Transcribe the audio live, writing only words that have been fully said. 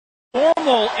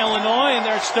Illinois in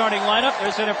their starting lineup.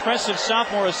 There's an impressive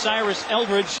sophomore, Osiris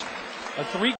Eldridge, a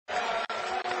 3.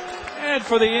 And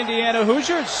for the Indiana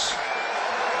Hoosiers,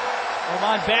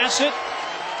 Roman Bassett,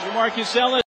 Marcus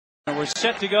Ellis. We're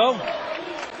set to go.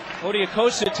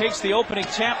 Odiakosa takes the opening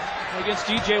tap against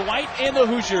DJ White, and the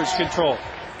Hoosiers control.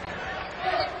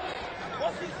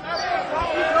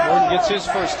 Gordon gets his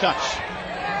first touch.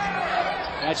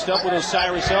 Matched up with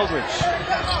Osiris Eldridge.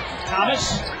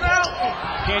 Thomas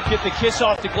can't get the kiss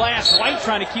off the glass. White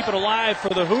trying to keep it alive for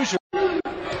the Hoosiers.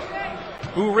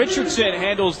 Boo Richardson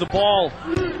handles the ball.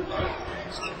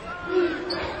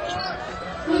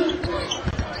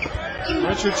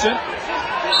 Richardson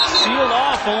sealed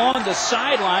off along the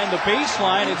sideline, the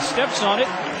baseline, and steps on it,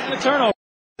 and a turnover.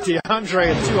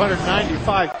 DeAndre at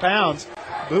 295 pounds.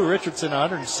 Boo Richardson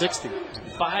 160.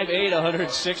 5'8",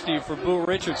 160 for Boo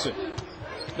Richardson.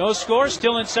 No score,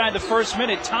 still inside the first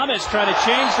minute. Thomas trying to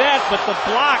change that, but the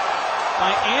block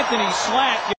by Anthony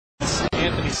Slack.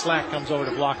 Anthony Slack comes over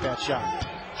to block that shot.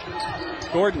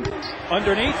 Gordon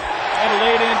underneath and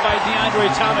laid in by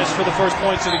DeAndre Thomas for the first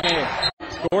points of the game.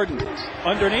 Gordon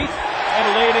underneath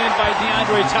and laid in by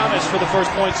DeAndre Thomas for the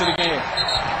first points of the game.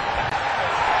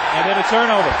 And then a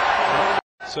turnover.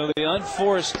 So the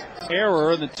unforced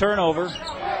error, the turnover,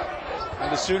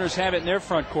 and the Sooners have it in their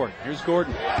front court. Here's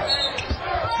Gordon.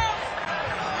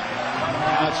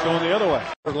 Now it's going the other way.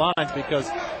 Line because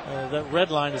that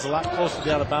red line is a lot closer to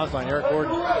the out of bounds line. Eric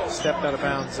Gordon stepped out of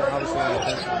bounds, obviously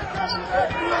unintentionally.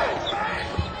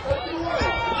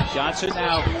 Johnson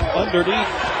now underneath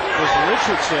was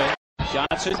Richardson.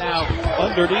 Johnson now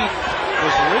underneath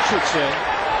was Richardson.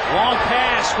 Long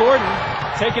pass, Gordon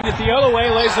taking it the other way,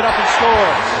 lays it up and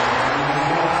scores.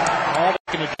 All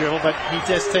in a dribble, but he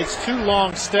just takes 2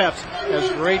 long steps.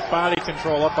 Has great body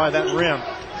control up by that rim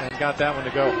and got that one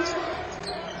to go.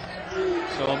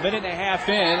 So a minute and a half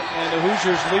in, and the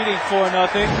Hoosiers leading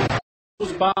 4-0.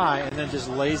 Goes by and then just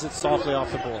lays it softly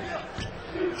off the board.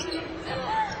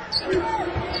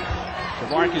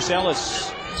 Marcus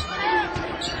Ellis.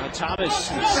 Thomas,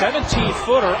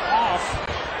 17-footer off.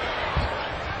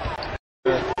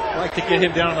 I'd like to get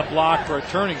him down on the block for a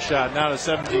turning shot, not a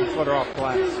 17-footer off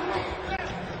glass.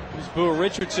 Here's Boo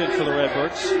Richardson for the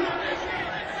Redbirds. Trying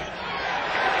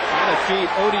to feed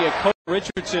Odiakosa.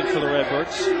 Richardson for the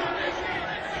Redbirds.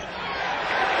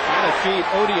 Trying to feed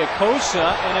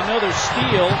Odiakosa, and another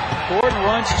steal. Gordon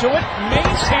runs to it,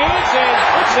 maintains, and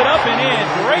puts it up and in.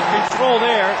 Great control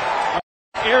there.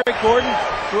 Eric Gordon,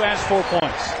 who has 4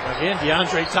 points. Again,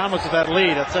 DeAndre Thomas with that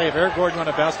lead. I'll tell you, if Eric Gordon were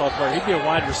a basketball player, he'd be a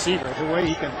wide receiver. The way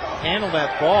he can handle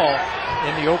that ball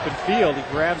in the open field, he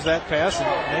grabs that pass and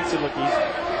makes it look easy.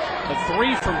 The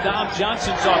 3 from Dom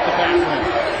Johnson's off the back rim.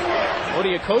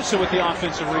 Odiakosa with the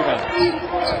offensive rebound.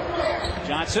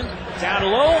 Johnson down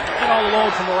low, and all alone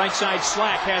from the right side.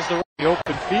 Slack has the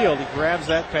open field. He grabs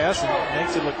that pass and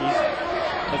makes it look easy.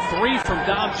 The 3 from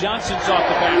Dom Johnson's off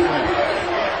the back rim.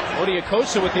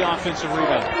 Odiakosa with the offensive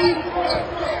rebound.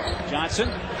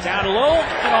 Johnson down low,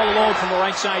 and all alone from the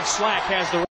right side. Slack has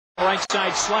the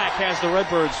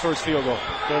Redbirds' first field goal.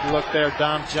 Good look there,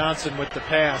 Dom Johnson with the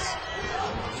pass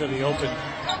to the open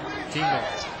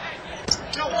teammate.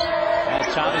 And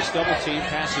Thomas double team,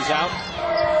 passes out.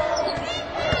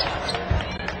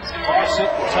 Bassett,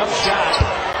 tough shot.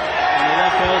 And the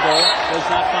left elbow does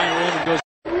not find rim and goes.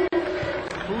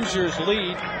 Hoosiers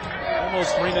lead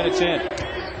almost 3 minutes in.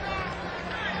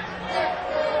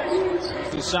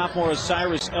 The sophomore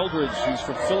Osiris Eldridge, who's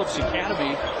from Phillips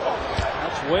Academy.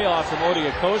 That's way off from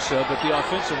Odiakosa, but the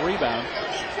offensive rebound.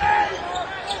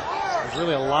 It was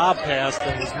really a lob pass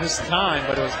that was mistimed,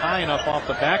 but it was high enough off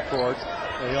the backboard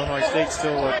that Illinois State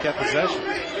still kept possession.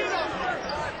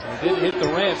 They didn't hit the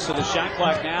rim, so the shot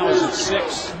clock now is at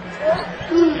 6.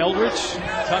 Eldridge,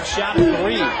 tough shot at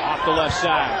 3 off the left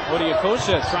side.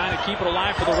 Odiakosa trying to keep it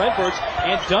alive for the Redbirds,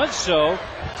 and does so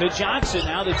to Johnson.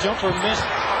 Now the jumper missed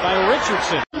by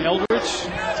Richardson. Eldridge,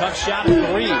 tough shot at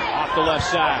 3 off the left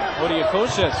side.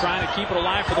 Odiakosa trying to keep it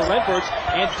alive for the Redbirds,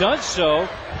 and does so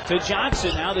to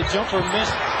Johnson. Now the jumper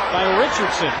missed by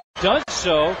Richardson. Does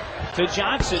so to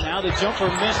Johnson. Now the jumper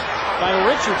missed by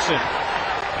Richardson.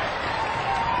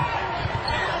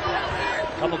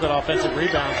 Couple good offensive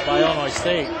rebounds by Illinois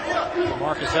State.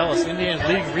 Marcus Ellis, Indiana's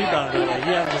leading rebounder today.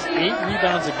 He averages 8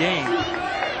 rebounds a game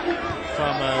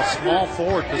from a small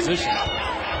forward position.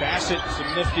 Bassett,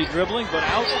 some nifty dribbling, but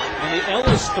out. And the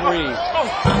Ellis 3. Pulled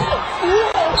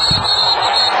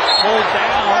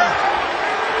down.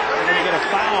 They're going to get a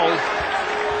foul.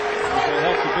 They'll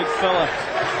help the big fella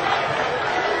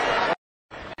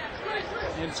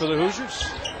in for the Hoosiers.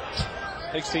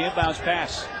 Takes the inbounds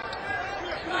pass.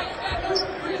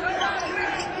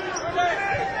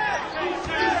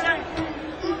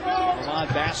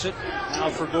 Bassett. Now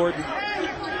for Gordon.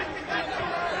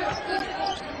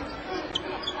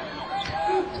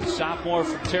 The sophomore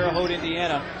from Terre Haute,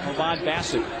 Indiana, Movon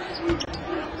Bassett.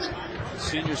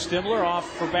 Senior Stimler off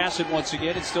for Bassett once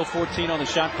again. It's still 14 on the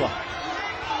shot clock.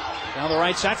 Down the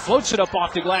right side, floats it up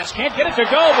off the glass. Can't get it to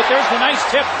go, but there's the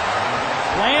nice tip.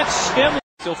 Lance Stimler.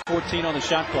 Still 14 on the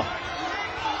shot clock.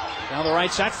 Down the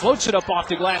right side, floats it up off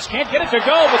the glass. Can't get it to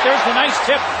go, but there's the nice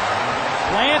tip.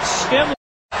 Lance Stimler.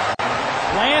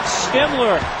 Lance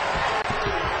Stimler.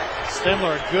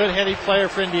 Stimler, a good heady player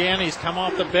for Indiana. He's come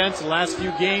off the bench the last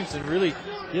few games and really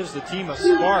gives the team a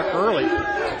spark early.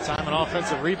 That time an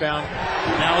offensive rebound.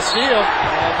 Now a steal.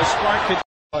 And the spark could.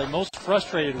 Probably most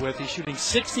frustrated with. He's shooting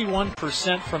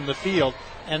 61% from the field,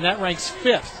 and that ranks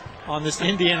 5th on this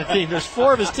Indiana team. There's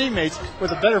 4 of his teammates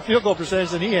with a better field goal percentage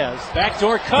than he has.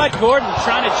 Backdoor cut. Gordon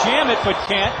trying to jam it, but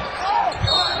can't.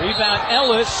 Rebound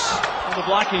Ellis on the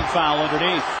blocking foul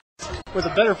underneath. With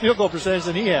a better field goal percentage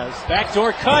than he has.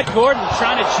 Backdoor cut. Gordon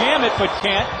trying to jam it, but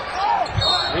can't.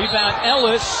 Rebound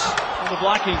Ellis on the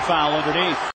blocking foul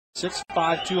underneath.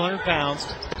 6'5", 200 pounds,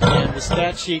 and the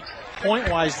stat sheet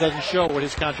point-wise doesn't show what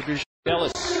his contribution is.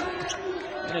 Ellis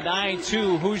in a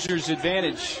 9-2 Hoosiers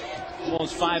advantage.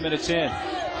 Almost 5 minutes in.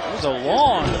 It was a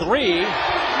long three.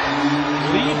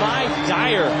 Levi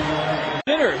Dyer,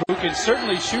 hitter who can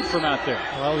certainly shoot from out there.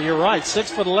 Well, you're right.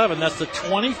 6'11". That's the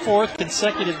 24th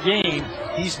consecutive game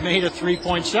he's made a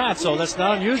three-point shot. So that's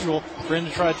not unusual for him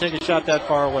to try to take a shot that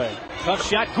far away. Tough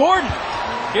shot. Gordon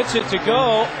gets it to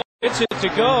go. Gets it to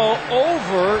go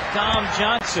over Dom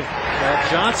Johnson.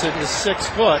 Well, Johnson is 6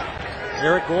 foot.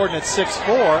 Eric Gordon at 6'4".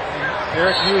 And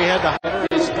Eric knew he had the height.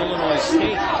 Is Illinois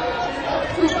State.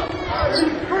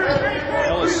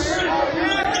 Ellis.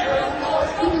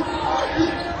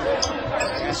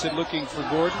 Bassett looking for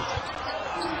Gordon.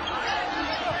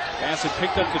 Bassett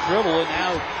picked up the dribble, and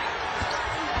now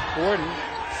Gordon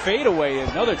fade away.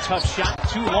 Another tough shot,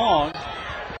 too long.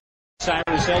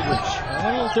 Cyrus Eldridge.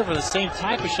 A little different, the same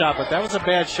type of shot, but that was a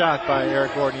bad shot by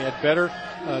Eric Gordon. He had better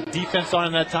defense on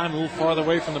him that time, a little farther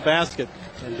away from the basket,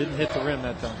 and didn't hit the rim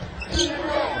that time.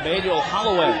 Emmanuel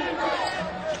Holloway.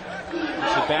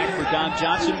 Puts it back for Don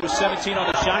Johnson with 17 on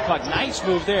the shot clock. Nice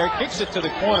move there. Kicks it to the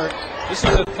corner. This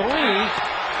is a 3,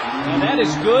 and that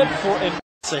is good for him.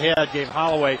 Ahead gave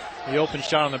Holloway the open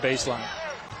shot on the baseline.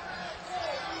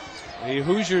 The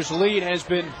Hoosiers' lead has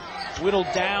been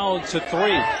whittled down to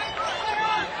 3.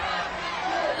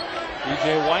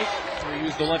 DJ White will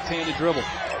use the left-handed dribble.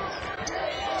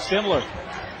 Stimler.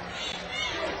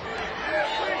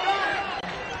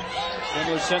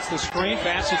 Stimler sets the screen.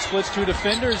 Bassett splits 2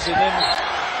 defenders, and then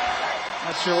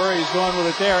not sure where he's going with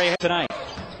it there tonight.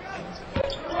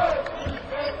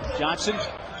 Johnson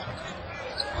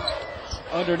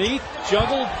underneath,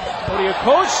 juggled.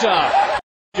 Odiakosa.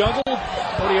 Juggled.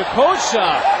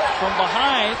 Odiakosa from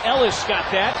behind. Ellis got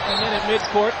that, and then at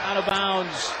midcourt, out of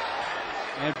bounds.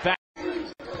 And back.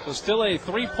 So still a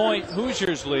 3-point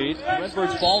Hoosiers lead.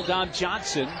 Redbirds ball down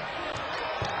Johnson.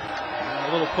 And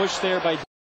a little push there by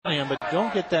him, but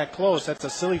don't get that close. That's a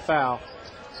silly foul.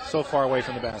 So far away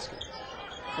from the basket.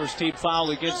 First team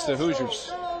foul against the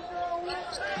Hoosiers.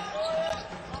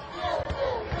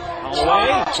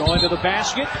 Holloway going to the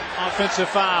basket. Offensive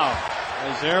foul.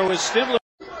 As there was Stimler.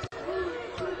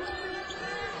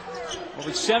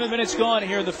 Over 7 minutes gone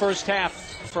here in the first half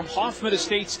from Hoffman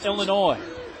Estates, Illinois.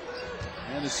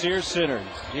 And the Sears Center.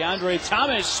 DeAndre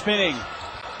Thomas spinning.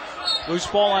 Loose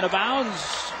ball out of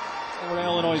bounds over to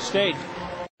Illinois State.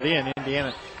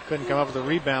 Indiana couldn't come up with a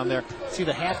rebound there. See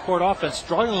the half-court offense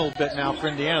struggling a little bit now for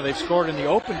Indiana. They've scored in the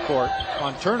open court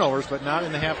on turnovers, but not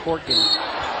in the half-court game.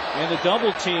 And the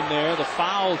double team there, the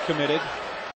foul committed.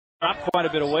 Dropped quite a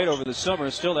bit of weight over the summer.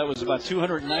 Still, that was about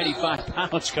 295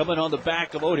 pounds coming on the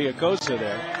back of Odiakosa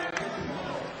there.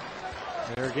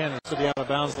 There again, it's to the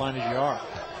out-of-bounds line as you are.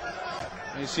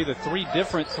 You see the 3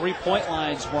 different three-point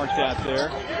lines marked out there.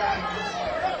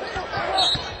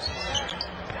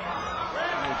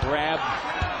 Grab.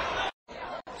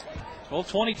 Well,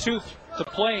 22 to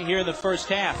play here in the first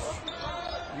half.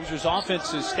 Hoosiers'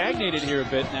 offense is stagnated here a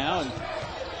bit now, and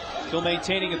still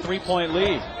maintaining a 3-point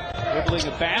lead. Dribbling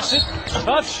a Bassett,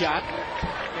 tough shot.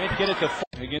 Can't get it to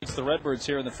against the Redbirds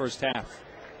here in the first half.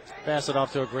 Bassett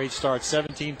off to a great start,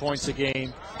 17 points a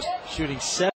game, shooting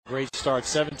 17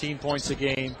 points a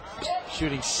game,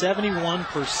 shooting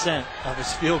 71% of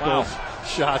his field goal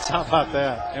shots. How about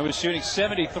that? And was shooting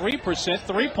 73%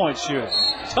 three-point shooting.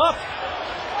 Tough.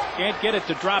 Can't get it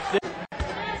to drop this.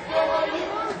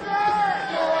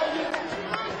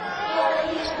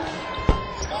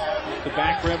 The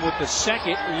back rim with the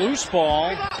second. Loose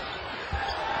ball.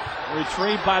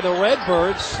 Retrieved by the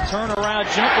Redbirds. Turnaround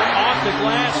jumper off the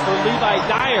glass for Levi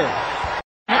Dyer.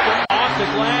 Jumper off the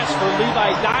glass for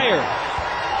Levi Dyer.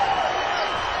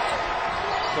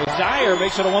 So Dyer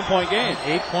makes it a 1-point game.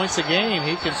 8 points a game.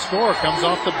 He can score. Comes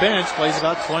off the bench. Plays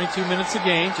about 22 minutes a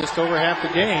game. Just over half the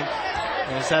game.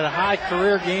 And has had a high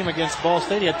career game against Ball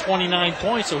State. He had 29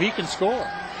 points, so he can score.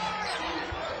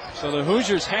 So the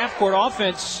Hoosiers half-court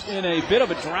offense in a bit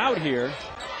of a drought here.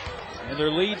 And their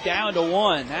lead down to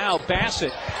 1. Now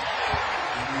Bassett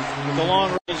with the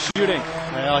long-range shooting.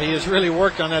 Well, he has really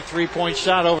worked on that three-point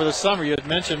shot over the summer. You had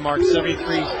mentioned, Mark,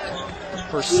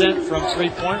 73% from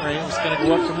three-point range. It's going to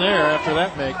go up from there after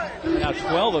that make. Now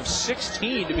 12 of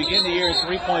 16 to begin the year in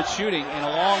three-point shooting. And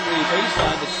along the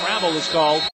baseline, the travel is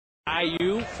called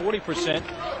IU, 40%,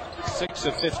 6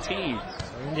 of 15.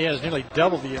 Indiana's nearly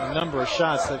doubled the number of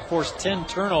shots. They've forced 10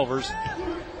 turnovers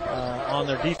on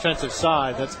their defensive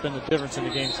side. That's been the difference in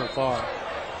the game so far.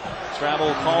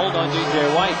 Travel called on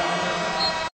DJ White.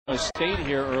 State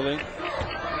here early.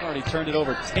 They've already turned it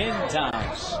over 10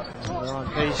 times. They're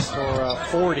on pace for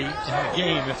 40 in the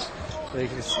game. If they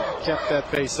kept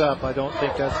that pace up, I don't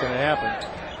think that's going to happen.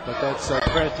 But that's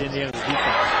credit to Indiana's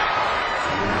defense.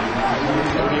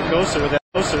 Odiokosa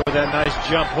with that nice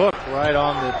jump hook right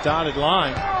on the dotted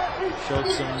line. Showed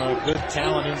some good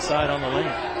talent inside on the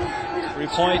lane. 3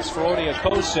 points for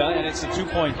Odiokosa, and it's a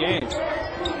 2-point game.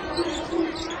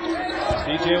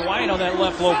 DJ White on that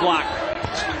left low block.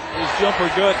 His jumper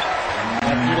good.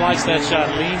 He likes that shot.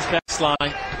 Leans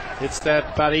baseline. It's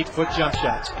that about 8-foot jump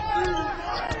shot.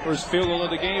 First field goal of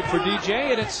the game for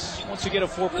DJ, and it's once again a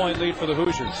 4-point lead for the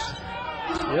Hoosiers.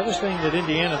 The other thing that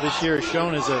Indiana this year has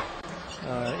shown is a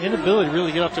inability to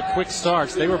really get off to quick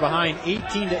starts. They were behind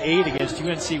 18-8 against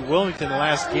UNC Wilmington the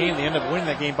last game. They ended up winning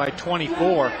that game by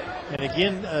 24. And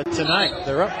again tonight,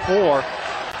 they're up 4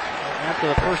 after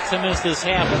the first 10 minutes of this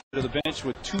half. To the bench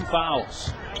with 2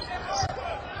 fouls.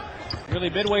 Really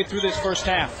midway through this first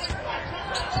half.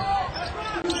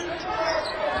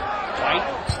 White.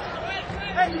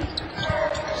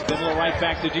 Stimler right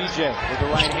back to DJ with the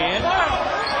right hand.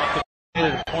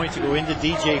 The point to go into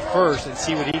DJ first and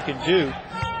see what he can do.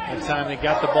 That time they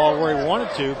got the ball where he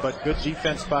wanted to, but good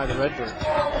defense by the Redbirds.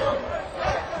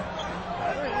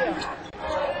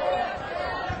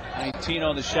 19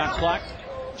 on the shot clock.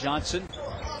 Johnson.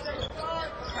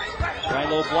 Right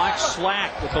low block.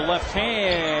 Slack with the left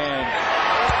hand.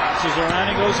 Bounces around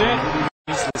and goes in.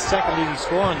 He's the second leading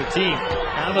scorer on the team.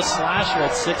 Kind of a slasher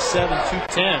at 6'7",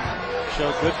 210.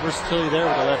 Showed good versatility there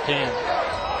with the left hand.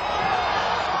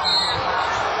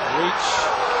 Reach.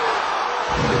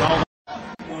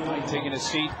 Taking a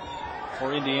seat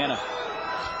for Indiana.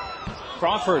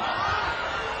 Crawford.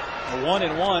 A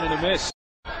 1-and-1 and a miss.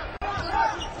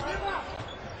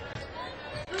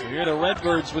 Here the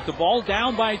Redbirds with the ball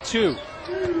down by 2.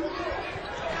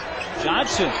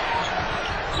 Johnson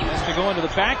has to go into the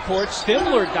backcourt.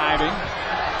 Stimler diving.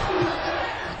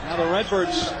 Now the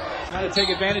Redbirds trying to take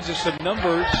advantage of some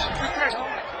numbers.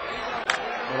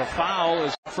 But a foul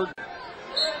is offered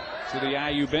to the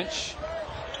IU bench.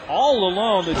 All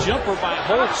alone, the jumper by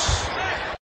Holtz.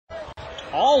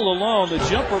 All alone, the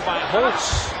jumper by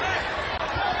Holtz.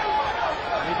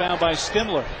 Rebound by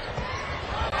Stimler.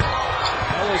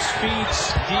 Ellis feeds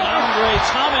DeAndre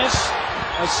Thomas.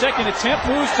 A second attempt,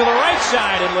 moves to the right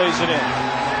side and lays it in.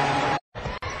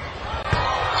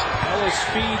 Ellis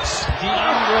feeds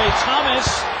DeAndre Thomas.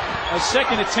 A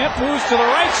second attempt, moves to the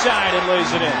right side and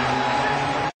lays it in.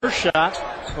 First shot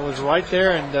was right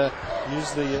there and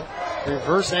used the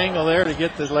reverse angle there to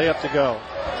get the layup to go.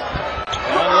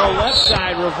 On the left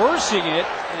side, reversing it,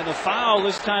 and the foul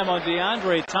this time on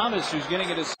DeAndre Thomas, who's getting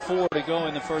it as 4 to go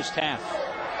in the first half.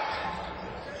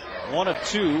 1 of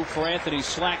 2 for Anthony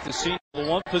Slack to see the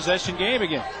 1-possession game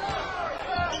again.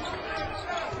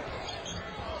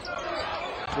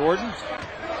 Gordon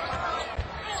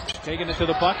taking it to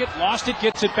the bucket, lost it,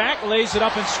 gets it back, lays it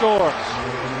up and scores.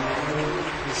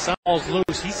 The ball's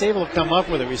loose. He's able to come up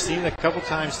with it. We've seen it a couple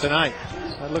times tonight.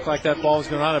 It looked like that ball was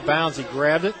going out of bounds. He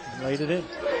grabbed it and laid it in.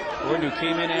 Gordon, who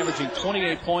came in averaging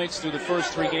 28 points through the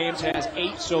first 3 games, has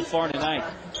 8 so far tonight.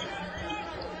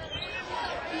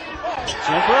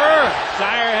 Jumper,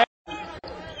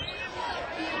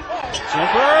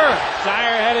 Dyer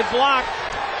headed block.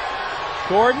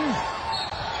 Gordon.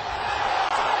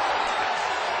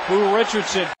 Boo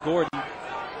Richardson. Gordon.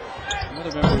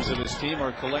 Other members of his team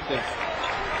are collective.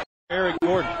 Eric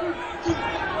Gordon.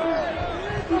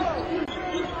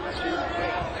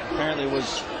 Apparently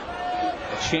was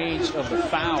a change of the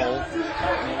foul in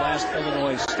the last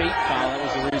Illinois State foul. That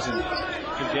was the reason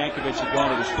Jim Jankovic had gone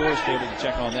to the scores table to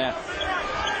check on that.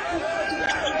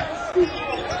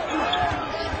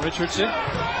 Richardson.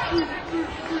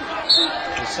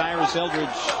 Cyrus Eldridge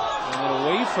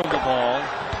away from the ball.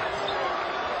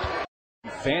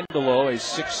 Vandalo, a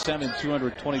 6'7",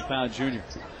 220-pound junior.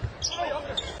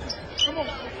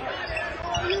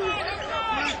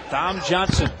 Dom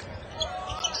Johnson.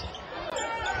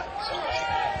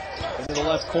 Into the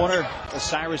left corner,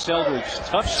 Cyrus Eldridge.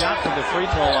 Tough shot from the free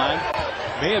throw line.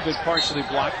 May have been partially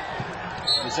blocked.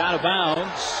 It's out of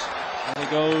bounds, and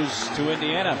it goes to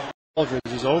Indiana. Eldridge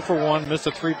is 0 for 1, missed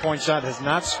a three-point shot, has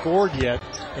not scored yet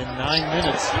in 9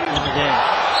 minutes in the game.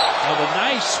 Well, the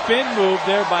nice spin move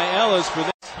there by Ellis.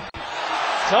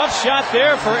 Tough shot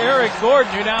there for Eric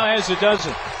Gordon, who now has a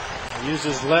dozen. He used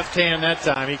his left hand that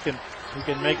time. He can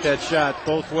make that shot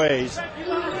both ways. A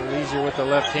little easier with the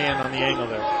left hand on the angle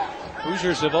there.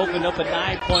 Hoosiers have opened up a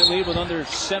 9-point lead with under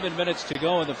 7 minutes to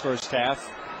go in the first half.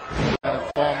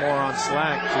 Fall more on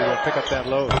slack to pick up that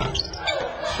load.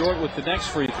 Short with the next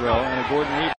free throw, and a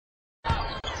Gordon rebound.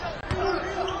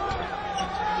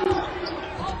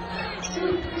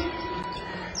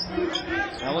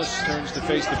 Ellis turns to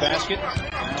face the basket.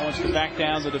 Now wants to back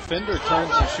down the defender.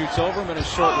 Turns and shoots over him, and a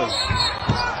short one.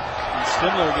 And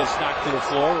Stimler gets knocked to the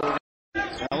floor.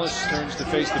 Ellis turns to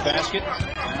face the basket.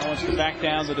 Now wants to back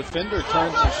down the defender.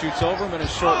 Turns and shoots over him, and a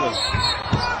short one.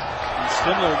 And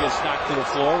Stimler gets knocked to the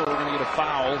floor. We're going to get a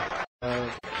foul.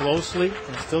 Closely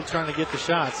and still trying to get the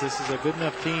shots. This is a good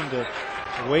enough team to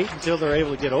wait until they're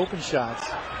able to get open shots,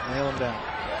 nail them down.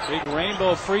 Big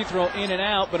rainbow free throw in and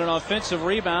out, but an offensive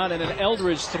rebound, and an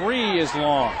Eldridge three is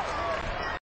long.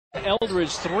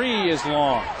 Eldridge three is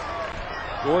long.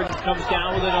 Gordon comes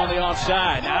down with it on the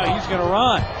offside. Now he's going to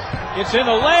run. It's in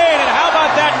the lane, and how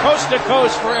about that coast to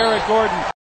coast for Eric Gordon?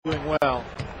 Doing well.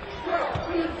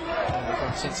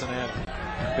 From Cincinnati.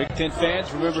 Big Ten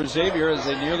fans remember Xavier as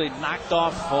they nearly knocked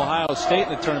off Ohio State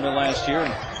in the tournament last year,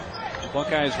 and the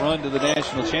Buckeyes run to the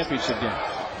national championship game.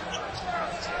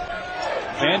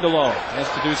 Vandalo has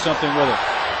to do something with it.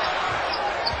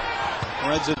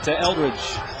 Runs it to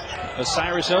Eldridge.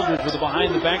 Cyrus Eldridge with a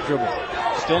behind-the-back dribble.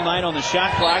 Still 9 on the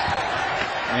shot clock,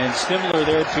 and Stimler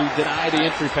there to deny the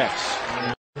entry pass.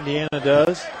 Indiana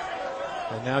does,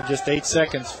 and now just 8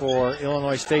 seconds for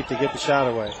Illinois State to get the shot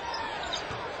away.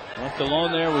 Left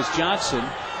alone there was Johnson.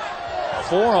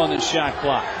 4 on the shot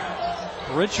clock.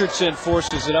 Richardson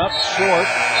forces it up short,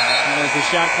 and as the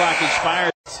shot clock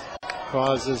expires,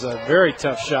 causes a very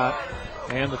tough shot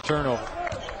and the turnover.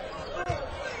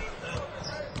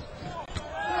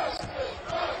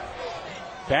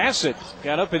 Bassett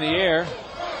got up in the air,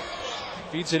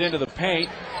 feeds it into the paint,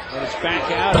 but it's back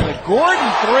out, and the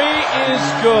Gordon three is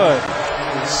good.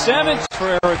 7th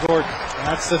for Eric Gordon.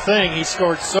 That's the thing. He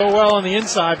scored so well on the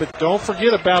inside, but don't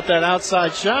forget about that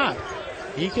outside shot.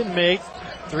 He can make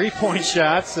three-point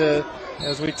shots,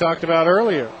 as we talked about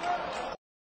earlier.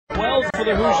 12 for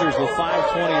the Hoosiers with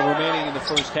 5:20 remaining in the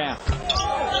first half.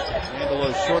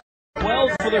 Vandalo short.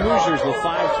 12 for the Hoosiers with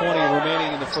 5:20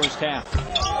 remaining in the first half.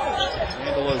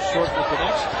 Vandalo short with the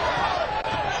next.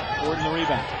 Gordon the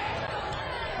rebound.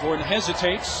 Gordon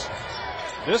hesitates.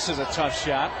 This is a tough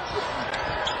shot.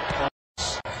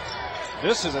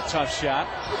 This is a tough shot.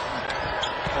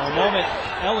 For a moment,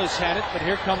 Ellis had it, but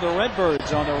here come the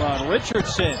Redbirds on the run.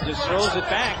 Richardson just throws it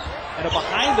back, and a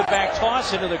behind-the-back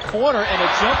toss into the corner, and a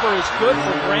jumper is good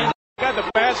for Brandon. Got the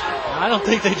basket. I don't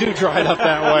think they do dry it up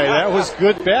that way. That was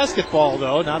good basketball,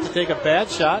 though, not to take a bad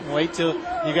shot and wait till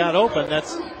you got open.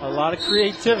 That's a lot of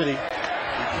creativity. He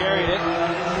carried it.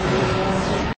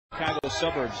 Chicago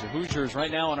suburbs. The Hoosiers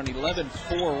right now on an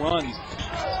 11-4 run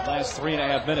last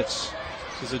 3.5 minutes.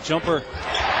 This is a jumper.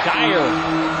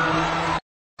 Dyer.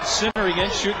 Center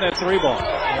again, shooting that three ball.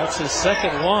 That's his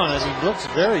second one, and he looks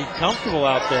very comfortable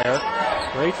out there.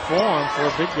 Great form for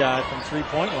a big guy from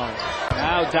three-point line.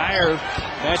 Now Dyer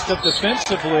matched up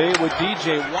defensively with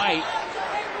DJ White.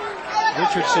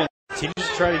 Richardson continues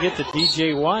to try to get to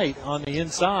DJ White on the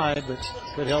inside, but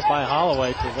good help by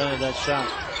Holloway prevented that shot.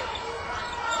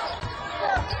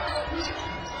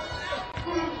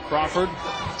 Crawford.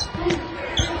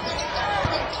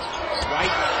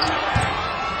 White.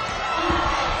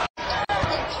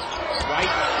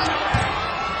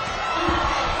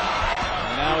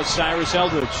 And now it's Cyrus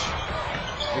Eldridge.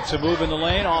 It's a move in the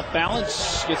lane, off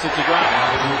balance, gets it to drop.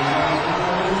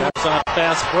 That's on a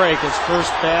fast break, his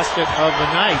first basket of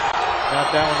the night.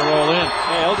 Got that one to roll in.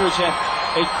 Yeah, Eldridge had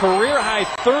a career-high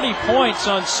 30 points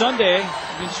on Sunday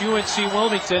against UNC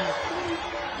Wilmington.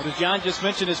 But as John just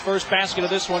mentioned, his first basket of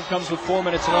this one comes with 4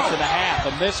 minutes left in the half.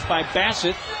 A miss by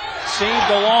Bassett, saved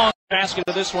along. Basket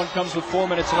of this one comes with 4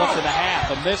 minutes left in the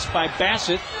half. A miss by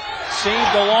Bassett,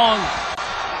 saved along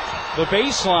the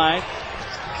baseline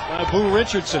by Boo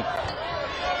Richardson.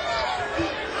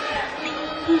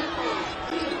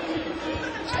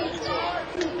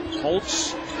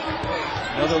 Oops.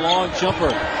 Another long jumper.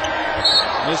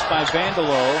 Missed by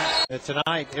Vandalo.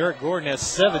 Tonight, Eric Gordon has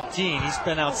 17. He's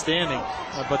been outstanding.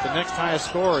 But the next highest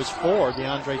scorer is 4,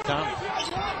 DeAndre Thomas.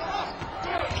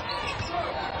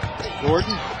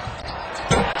 Gordon.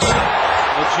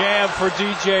 The jab for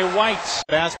DJ White.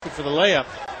 Basket for the layup.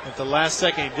 At the last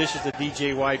second, he dishes to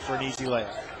DJ White for an easy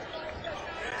layup.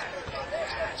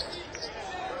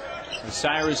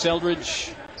 Cyrus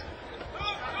Eldridge.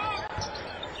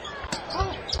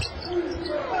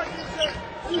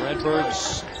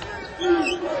 Redbirds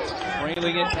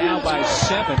trailing it now by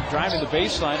 7, driving the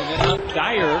baseline, and then up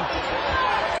Dyer.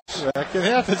 That can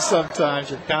happen sometimes.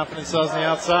 Your confidence on the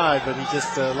outside, but he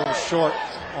just a little short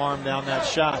arm down that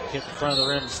shot, hit the front of the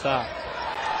rim and stop.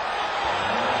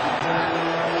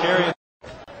 Carry.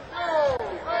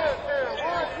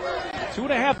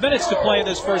 2.5 minutes to play in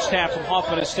this first half from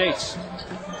Hoffman Estates.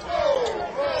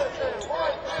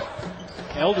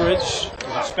 Eldridge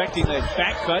was expecting the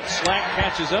back cut. Slack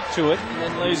catches up to it and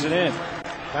then lays it in.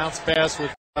 Bounce pass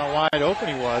with how wide open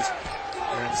he was.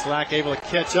 And Slack able to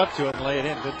catch up to it and lay it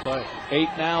in. Good play. 8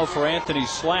 now for Anthony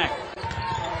Slack.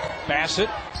 Bassett.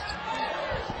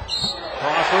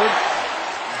 Crawford.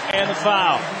 And the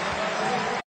foul.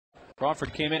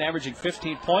 Crawford came in averaging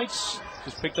 15 points.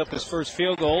 Just picked up his first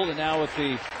field goal. And now with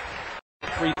the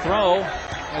free throw,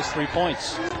 has 3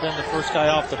 points. Been the first guy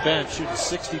off the bench, shooting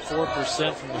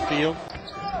 64% from the field.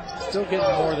 Still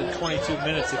getting more than 22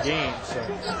 minutes a game, so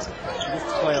he gets to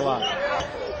play a lot.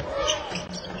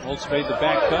 Holtz made the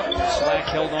back cut. Slack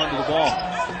held on to the ball.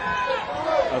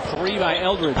 A 3 by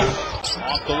Eldridge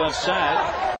off the left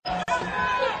side.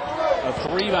 A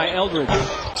 3 by Eldridge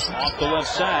off the left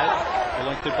side.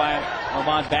 Collected by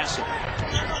Armand Bassett.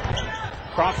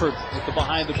 Crawford with the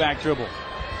behind the back dribble.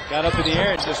 Got up in the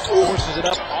air and just forces it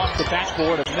up off the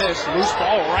backboard. A miss. Loose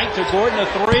ball right to Gordon. A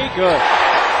 3. Good.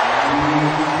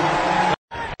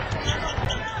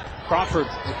 Crawford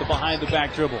with the behind the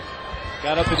back dribble.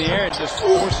 Got up in the air and just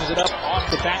forces it up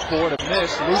off the backboard. A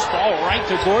miss. Loose ball right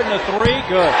to Gordon. A 3.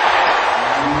 Good.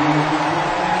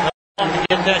 Not to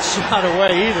get that shot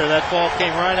away either. That ball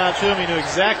came right out to him. He knew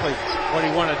exactly what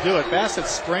he wanted to do. It. Bassett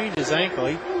sprained his ankle.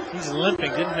 He's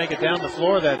limping. Didn't make it down the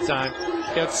floor that time.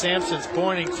 Kept Sampson's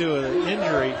pointing to an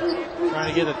injury, trying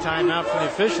to get a timeout from the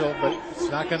official, but it's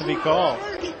not going to be called.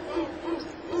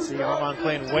 See Armand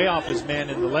playing way off his man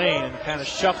in the lane and kind of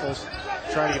shuffles,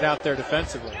 trying to get out there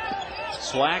defensively.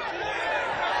 Slack.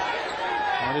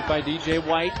 Guarded by DJ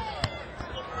White.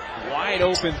 Wide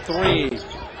open 3.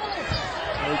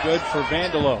 No good for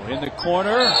Vandalo. In the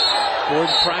corner.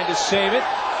 Gordon trying to save it.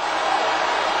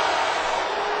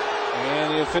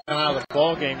 And the official out of the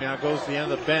ball game now goes to the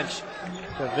end of the bench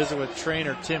to visit with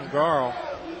trainer Tim Garl.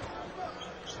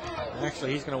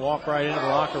 Actually, he's going to walk right into the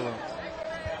locker room.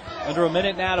 Under a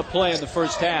minute now to play in the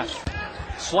first half.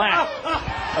 Slack.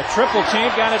 A triple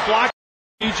team. Got it blocked.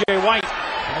 DJ White.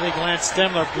 I think Lance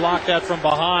Stemler blocked that from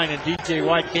behind, and DJ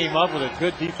White came up with a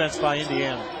good defense by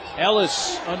Indiana.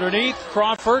 Ellis underneath.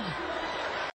 Crawford.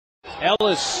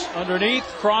 Ellis underneath.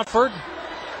 Crawford.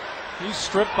 He's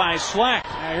stripped by Slack.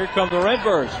 Now here come the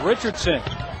Redbirds. Richardson.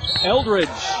 Eldridge.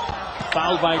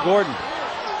 Fouled by Gordon.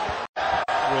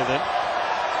 With it.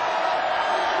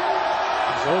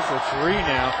 He's 0 for 3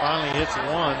 now. Finally hits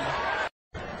 1.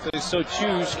 So they so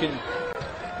choose can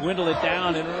dwindle it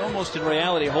down and almost in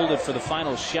reality hold it for the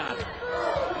final shot.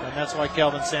 And that's why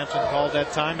Kelvin Sampson called that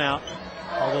timeout.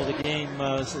 Although the game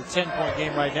is a 10-point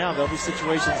game right now, there'll be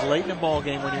situations late in the ball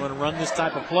game when you want to run this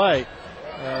type of play.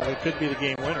 That could be the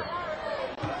game winner.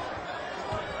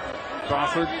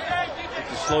 Crawford with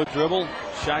the slow dribble.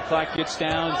 Shot clock gets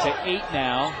down to 8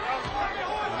 now.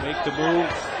 Make the move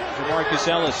to Marcus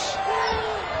Ellis.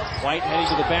 White heading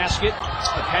to the basket.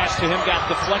 The pass to him got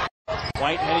deflected.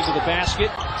 White heading to the basket.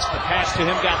 The pass to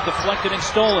him got deflected and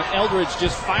stolen. Eldridge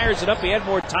just fires it up. He had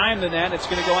more time than that. It's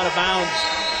going to go out of bounds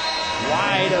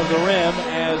wide of the rim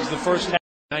as the first half.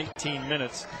 19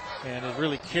 minutes, and it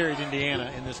really carried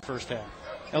Indiana in this first half.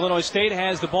 Illinois State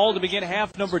has the ball to begin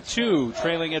half number 2,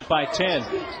 trailing it by 10.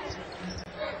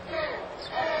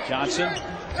 Johnson.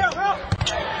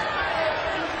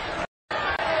 The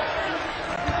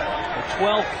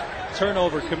 12th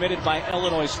turnover committed by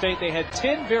Illinois State. They had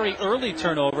 10 very early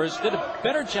turnovers. Did a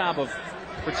better job of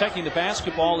protecting the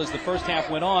basketball as the first half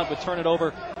went on, but turn it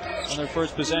over on their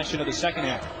first possession of the second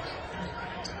half.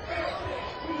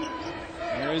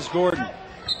 There is Gordon.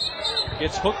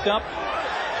 Gets hooked up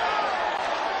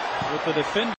with the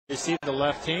defender. You see the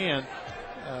left hand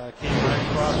came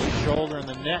right across the shoulder and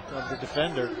the neck of the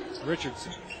defender,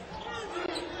 Richardson.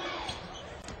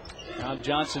 Now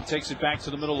Johnson takes it back to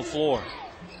the middle of the floor.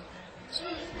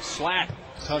 Slack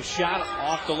Tough shot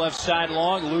off the left side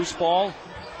long. Loose ball.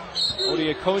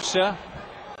 Odiakosa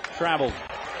traveled.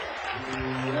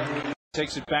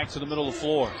 Takes it back to the middle of the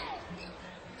floor.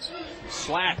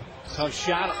 Slack. Tough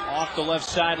shot off the left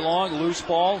side long. Loose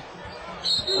ball.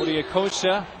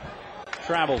 Odiakosa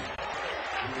traveled.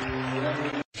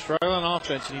 Struggling on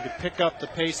offense, you need to pick up the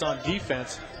pace on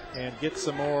defense and get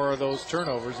some more of those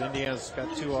turnovers. Indiana's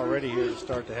got 2 already here to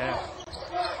start the half.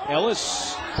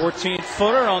 Ellis,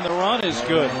 14-footer on the run is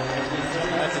good.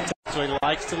 That's a tough, so he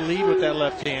likes to lead with that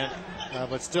left hand,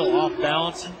 but still off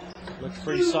balance. Looked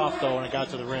pretty soft though when it got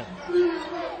to the rim.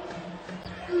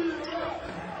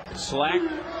 Slack,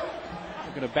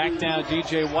 we're going to back down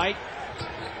DJ White.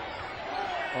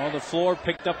 On the floor,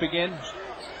 picked up again.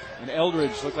 And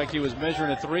Eldridge looked like he was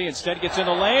measuring a 3. Instead gets in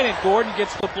the lane, and Gordon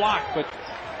gets the block. But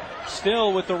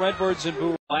still with the Redbirds and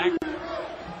Boo Black.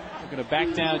 We're going to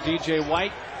back down DJ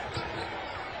White.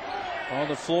 On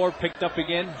the floor, picked up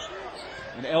again.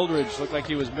 And Eldridge looked like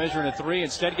he was measuring a 3.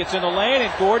 Instead gets in the lane,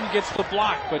 and Gordon gets the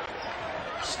block. But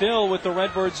still with the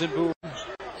Redbirds and Boo.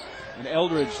 And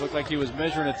Eldridge looked like he was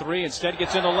measuring a 3. Instead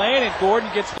gets in the lane, and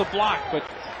Gordon gets the block. But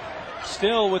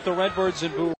still with the Redbirds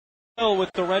and Boo. Still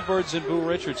with the Redbirds and Boo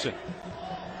Richardson.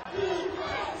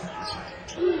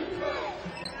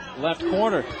 Left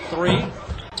corner, 3.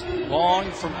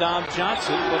 Long from Dom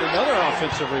Johnson, but another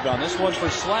offensive rebound. This one for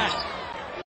Slack.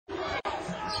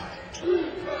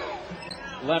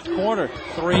 Left corner,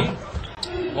 3.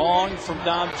 Long from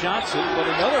Dom Johnson, but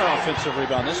another offensive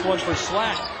rebound. This one for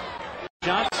Slack.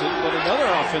 Johnson, but another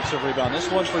offensive rebound.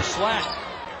 This one for Slack.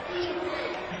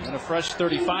 And a fresh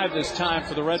 35 this time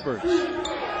for the Redbirds.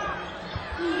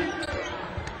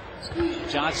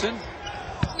 Johnson,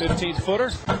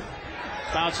 15-footer.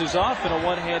 Bounces off and a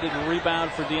one-handed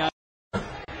rebound for DeAndre.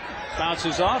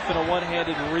 Bounces off and a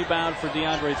one-handed rebound for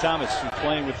DeAndre Thomas, who's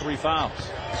playing with 3 fouls.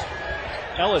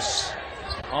 Ellis,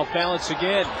 off balance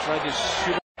again, tried to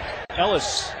shoot it.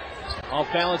 Ellis, off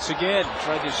balance again,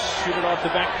 tried to shoot it off the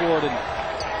backboard and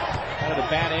out of a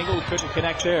bad angle, couldn't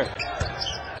connect there.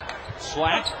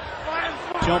 Slack,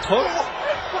 jump hook.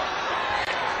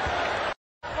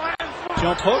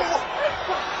 Jump hook.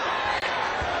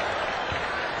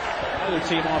 Another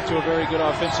team off to a very good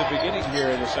offensive beginning here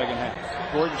in the second half.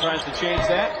 Gordon tries to change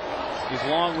that. He's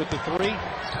long with the 3.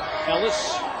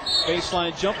 Ellis,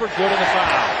 baseline jumper, good in the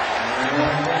foul.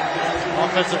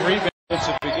 Offensive rebound.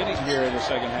 Offensive beginning here in the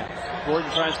second half. Gordon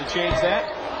tries to change that.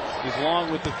 He's long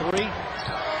with the 3.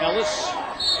 Ellis,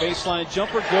 baseline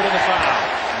jumper, good in the foul.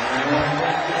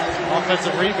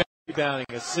 Offensive rebounding,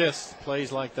 assists,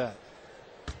 plays like that.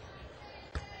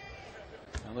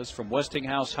 Ellis from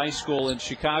Westinghouse High School in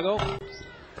Chicago.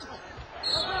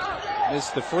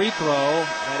 Missed the free throw.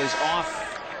 That is off.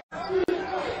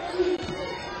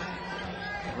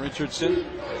 Richardson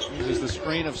uses the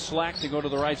screen of Slack to go to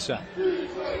the right side.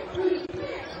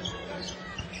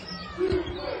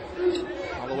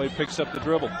 Holloway picks up the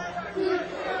dribble.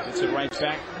 Gets it right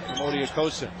back from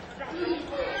Odiakosa.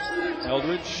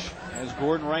 Eldridge has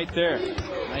Gordon right there.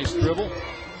 Nice dribble.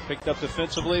 Picked up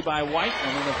defensively by White,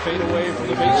 and then a fadeaway for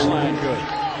the baseline. Good.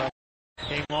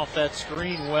 Came off that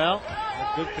screen well.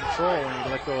 Had good control when you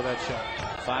let go of that shot.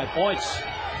 5 points.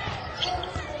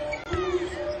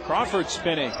 Crawford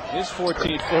spinning. His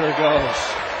 14-footer goes.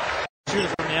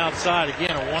 Shooter from the outside.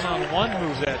 Again, a one-on-one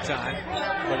move that time,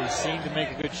 but he seemed to make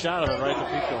a good shot of it right at the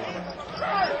free throw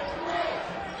line.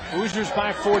 Hoosiers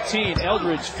by 14.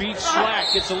 Eldridge feeds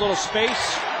Slack, gets a little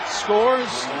space,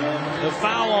 scores. The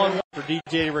foul on for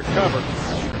DJ to recover.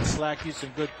 Slack used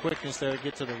some good quickness there to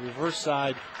get to the reverse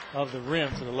side of the rim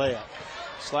for the layup.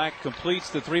 Slack completes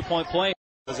the 3-point play.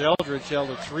 As Eldridge held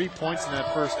to 3 points in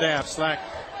that first half, Slack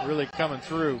really coming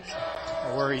through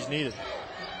where he's needed.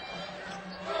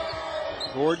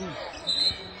 Gordon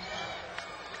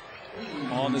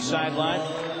on the sideline.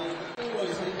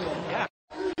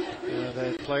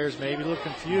 The players may be a little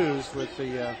confused with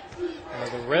the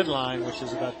red line, which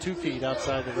is about 2 feet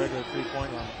outside the regular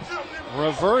 3-point line.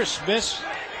 Reverse miss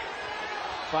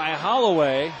by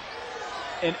Holloway.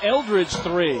 An Eldridge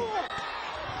 3.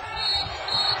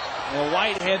 And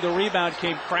White had the rebound,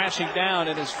 came crashing down,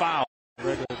 and is fouled.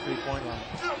 Regular 3-point line.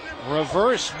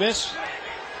 Reverse miss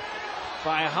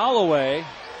by Holloway.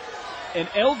 An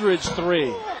Eldridge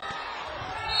 3.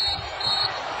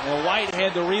 And White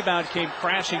had the rebound, came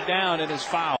crashing down, and is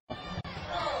fouled.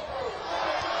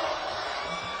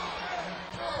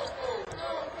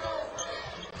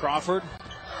 Crawford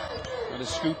and a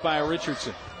scoop by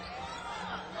Richardson.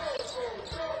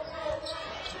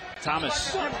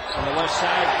 Thomas on the left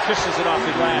side kisses it off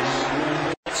the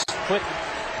glass. Quick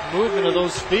movement of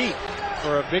those feet.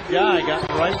 for a big guy, got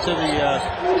right to the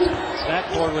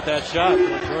backboard with that shot.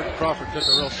 Jordan Crawford took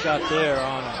a real shot there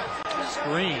on a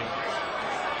screen.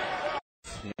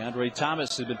 Andre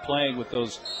Thomas has been playing with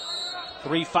those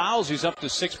 3 fouls. He's up to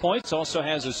 6 points. Also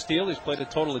has a steal. He's played a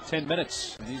total of 10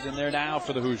 minutes. And he's in there now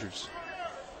for the Hoosiers.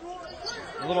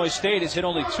 Illinois State has hit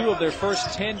only 2 of their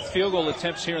first 10 field goal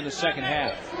attempts here in the second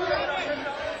half.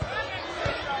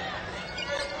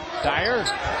 Dyer.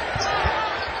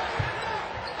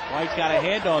 White got a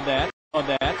hand on that.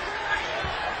 And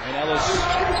Ellis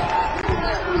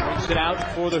brings it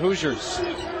out for the Hoosiers.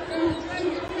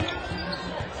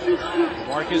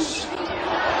 Marcus.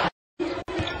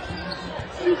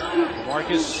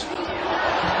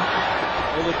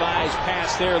 Ill-advised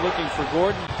pass there, looking for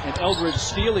Gordon. And Eldridge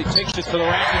steal. He takes it to the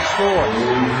rack and scores.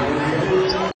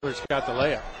 Eldridge got the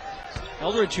layup.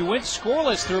 Eldridge, who went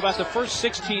scoreless through about the first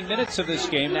 16 minutes of this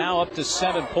game, now up to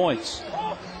 7 points.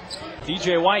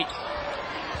 DJ White.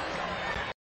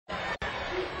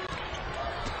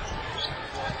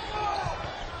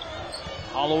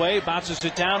 Holloway bounces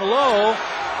it down low.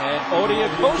 And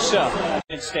Odiakosa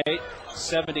in State,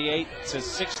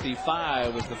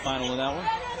 78-65 was the final in that one.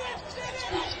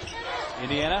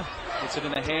 Indiana gets it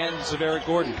in the hands of Eric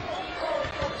Gordon.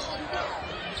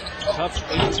 Tough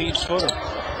 18-footer.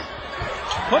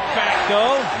 Put back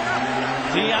though.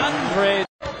 DeAndre.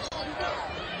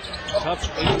 Tough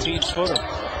 18-footer.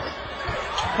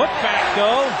 Put back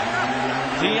though.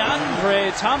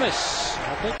 DeAndre Thomas.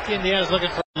 I think Indiana's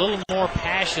looking for a little more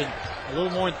passion, a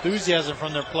little more enthusiasm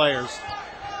from their players.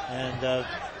 And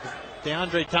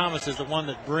DeAndre Thomas is the one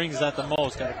that brings that the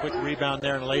most. Got a quick rebound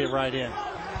there and laid it right in.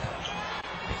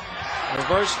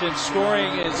 Reversed in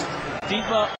scoring is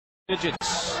Deepa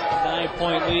Digits.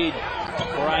 9-point lead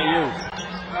for IU.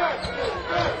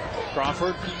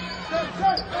 Crawford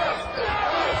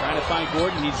trying to find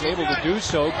Gordon. He's able to do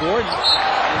so. Gordon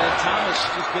and then Thomas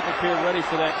just getting appeared ready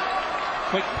for that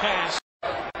quick pass.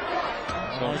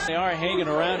 So they are hanging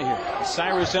around here.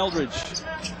 Cyrus Eldridge.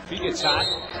 If he gets hot,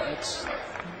 it's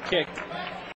kicked.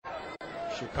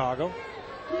 Chicago.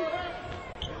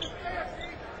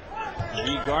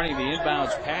 Regarding the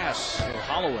inbounds pass to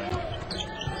Holloway.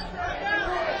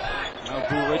 Now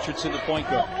Boo Richardson, the point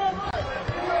guard.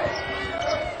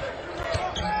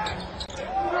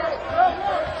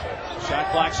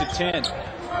 Shot clock's at 10.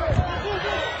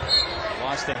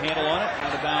 Lost the handle on it.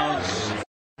 Out of bounds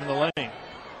in the lane.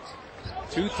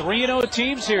 2 3-0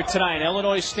 teams here tonight.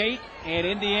 Illinois State and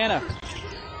Indiana.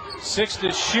 6 to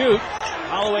shoot.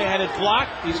 Holloway had it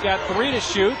blocked. He's got 3 to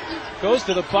shoot. Goes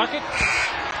to the bucket.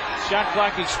 Shot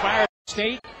clock expired.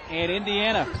 State and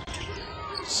Indiana.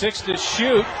 6 to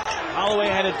shoot. Holloway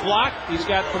had it blocked. He's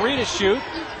got 3 to shoot.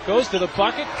 Goes to the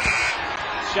bucket.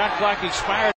 Shot clock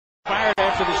expired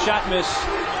after the shot miss.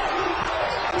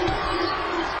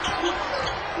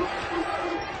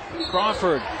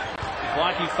 Crawford.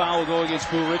 Blocking foul will go against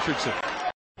Boo Richardson.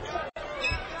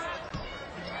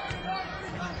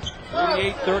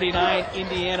 38-39,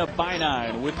 Indiana by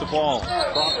 9 with the ball.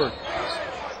 Crawford.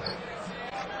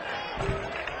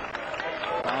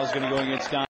 Foul's going to go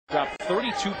against Don. Dropped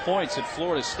 32 points at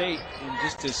Florida State in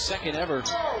just his second ever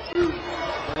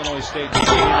Illinois State game. And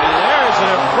there's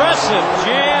an impressive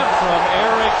jam from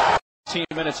Eric. 15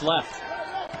 minutes left.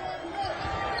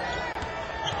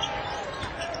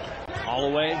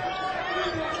 Holloway.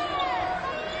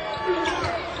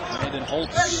 Brandon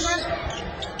Holtz. Still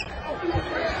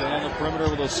on the perimeter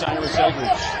with Osiris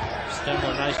Eldridge.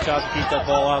 Stemler, nice job to keep that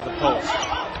ball out of the post.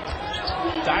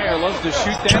 Dyer loves to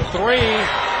shoot that 3.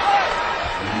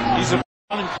 He's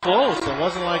running close. It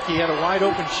wasn't like he had a wide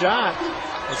open shot.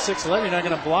 At 6'11", you're not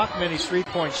going to block many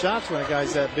 3-point shots when a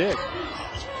guy's that big.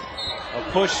 A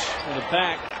push in the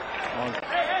back.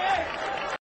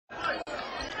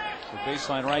 The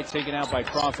baseline right taken out by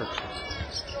Crawford.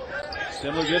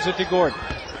 Stemler gives it to Gordon.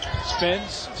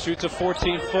 Spins, shoots a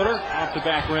 14-footer off the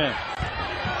back rim.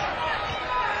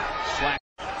 Slack.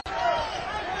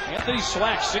 Anthony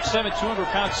Slack, 6'7",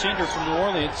 200-pound senior from New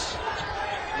Orleans.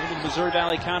 In the Missouri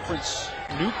Valley Conference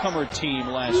newcomer team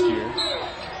last year.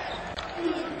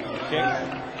 Okay.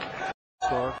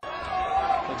 Score.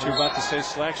 But you're about to say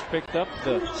Slack's picked up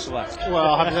the slack.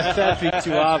 Well, that'd be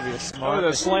too obvious. Mark.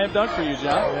 A slam dunk for you,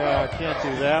 John. Yeah, I can't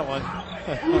do that one.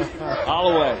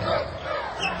 Holloway.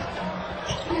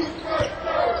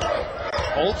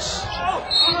 Holtz.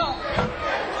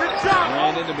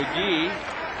 Ran into McGee.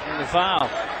 And the foul.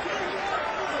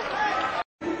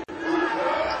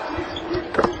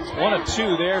 1 of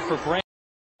 2 there for Brand.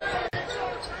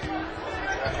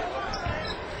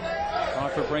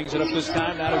 Crawford brings it up this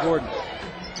time, now to Gordon.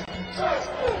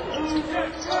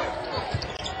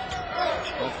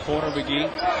 Left corner, McGee.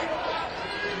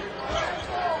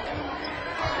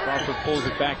 Crawford pulls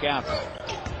it back out.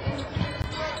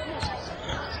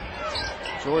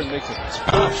 Jordan makes a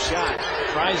tough shot.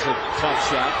 Tries a tough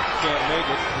shot. Can't make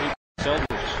it.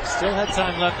 Eldridge. Still had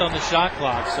time left on the shot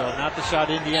clock, so not the shot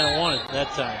Indiana wanted that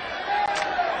time.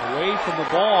 Away from the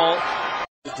ball.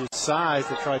 His size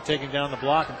to try taking down the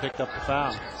block and picked up the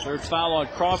foul. Third foul on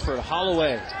Crawford.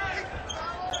 Holloway.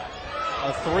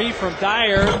 A three from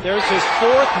Dyer. There's his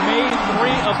fourth made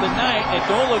three of the night. And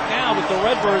don't look now, but the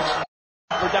Redbirds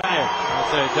for Dyer. I'll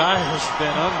tell you, Dyer's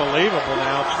been unbelievable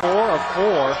now. 4 of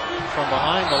 4 from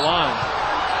behind the line.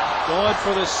 Going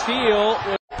for the steal.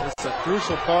 It's a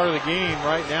crucial part of the game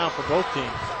right now for both teams.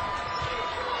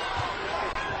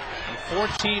 A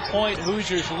 14-point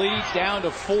Hoosiers lead down to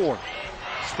 4.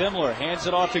 Stimler hands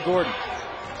it off to Gordon.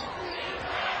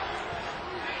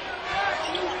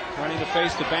 Running to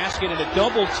face the basket in a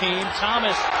double team.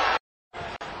 Thomas.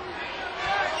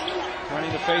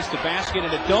 Running to face the basket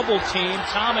in a double team.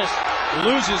 Thomas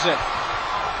loses it.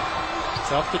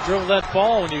 Tough to dribble that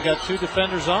ball when you got 2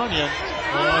 defenders on you.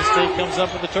 Illinois State comes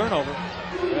up with a turnover.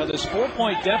 Well, this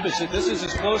 4-point deficit, this is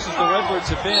as close as the Redbirds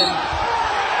have been.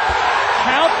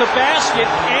 Count the basket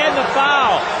and the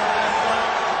foul.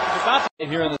 About to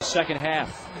here in the second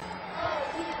half.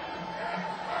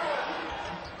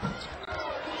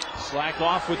 Slack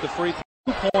off with the free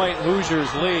throw. 2-point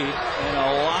Hoosiers lead and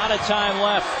a lot of time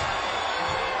left.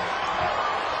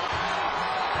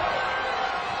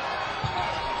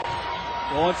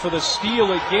 Going for the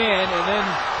steal again, and then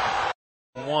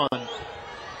one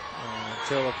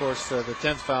until, of course, the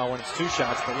 10th foul when it's 2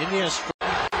 shots. But Indiana.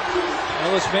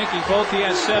 Ellis making both. He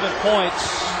has 7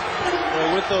 points.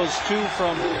 Well, with those 2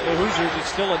 from the Hoosiers,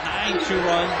 it's still a 9-2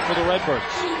 run for the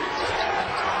Redbirds.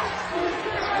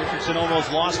 Richardson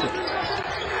almost lost it.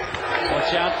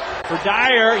 Watch out for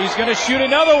Dyer. He's going to shoot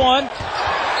another one.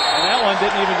 And that one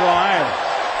didn't even draw iron.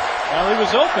 Well, he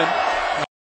was open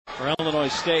for Illinois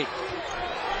State.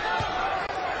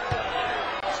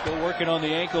 Still working on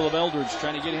the ankle of Eldridge,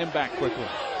 trying to get him back quickly.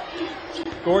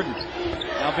 Gordon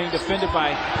now being defended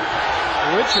by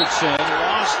Richardson.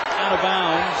 Lost out of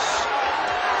bounds.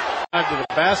 To the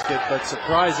basket, but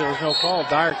surprised there was no call.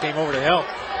 Dyer came over to help,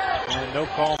 and no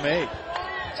call made.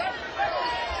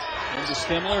 Into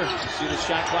Stimler. You see the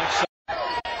shot clock.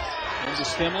 Into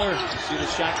Stimler. You see the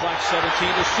shot clock.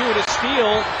 17 to shoot. A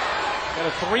steal. Got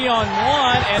a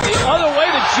 3-on-1, and the other way,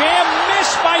 the jam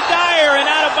missed by Dyer and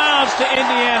out of bounds to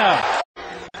Indiana.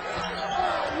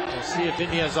 We'll see if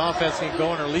Indiana's offense can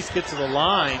go and at least get to the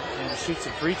line and shoot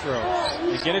some free throws.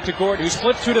 They get it to Gordon, who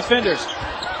splits 2 defenders.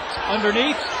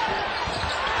 Underneath.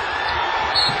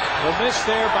 The miss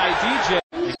there by DJ.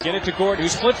 They get it to Gordon, who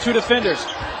splits 2 defenders.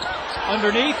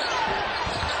 Underneath.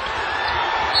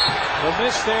 The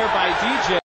miss there by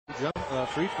DJ. Jump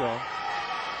free throw.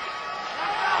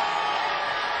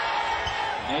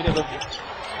 Native of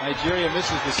Nigeria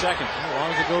misses the second. As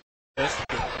long as it goes,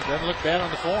 it doesn't look bad on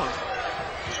the form.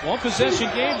 One possession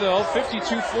game though,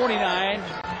 52-49.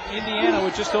 Indiana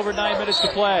with just over 9 minutes to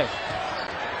play.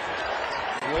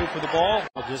 Away for the ball.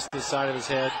 Just this side of his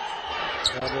head.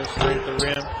 Elbow straight at the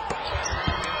rim.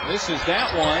 This is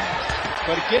that one,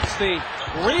 but it gets the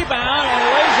rebound and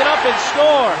lays it up and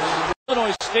scores.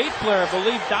 Illinois State player, I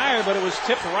believe Dyer, but it was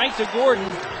tipped right to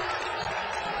Gordon.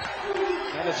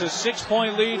 And it's a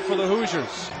 6-point lead for the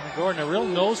Hoosiers. Gordon, a real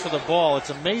nose for the ball.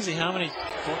 It's amazing how many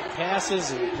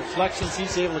passes and deflections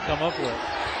he's able to come up with.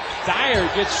 Dyer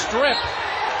gets stripped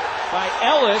by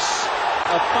Ellis.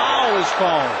 A foul is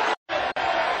called.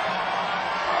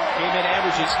 Came in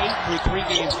averaging 8 through 3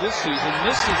 games this season.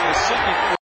 This is the second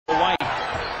for White.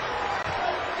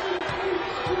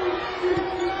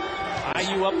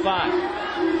 IU up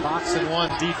 5. Box and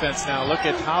 1 defense now. Look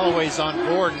at Holloway's on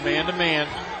Gordon, man-to-man,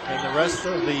 and the rest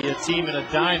of the team in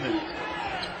a diamond.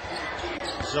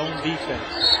 Zone defense.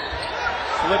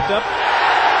 Flipped up.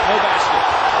 No basket.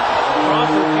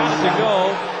 Crawford got it to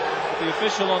go. The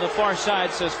official on the far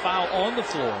side says foul on the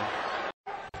floor.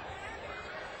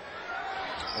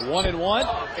 1-and-1,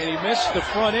 and he missed the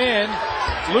front end.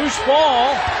 Loose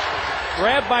ball.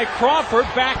 Grabbed by Crawford.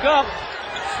 Back up.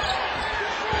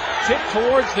 Tip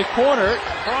towards the corner.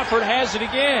 Crawford has it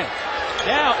again.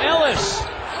 Now Ellis.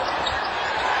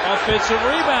 Offensive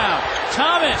rebound.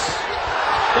 Thomas.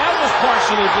 That was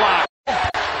partially blocked.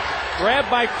 Grabbed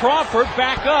by Crawford.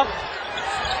 Back up.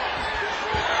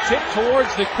 Tip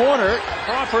towards the corner.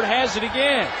 Crawford has it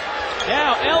again.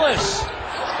 Now Ellis.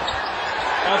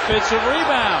 Offensive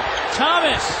rebound.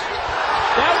 Thomas.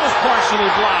 That was partially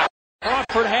blocked.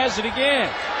 Crawford has it again.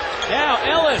 Now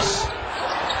Ellis.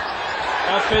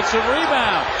 Offensive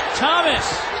rebound. Thomas.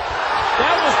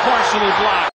 That was partially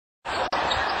blocked.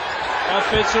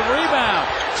 Offensive rebound.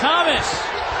 Thomas.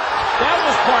 That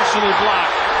was partially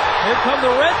blocked. Here come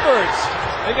the Redbirds.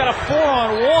 They got a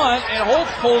 4-on-1, and Holt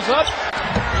pulls up.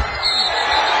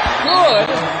 Good.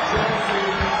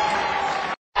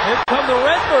 Here come the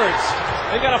Redbirds.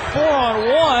 They got a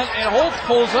 4-on-1, and Holt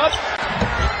pulls up.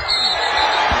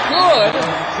 Good.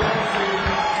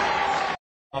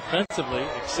 Offensively,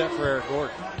 except for Eric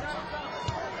Gordon.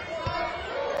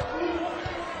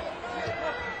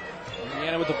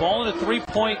 Indiana with the ball in a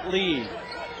 3-point lead.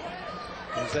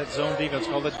 There's that zone defense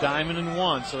called a diamond and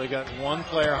one. So they got one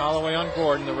player, Holloway, on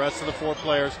Gordon. The rest of the 4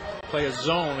 players play a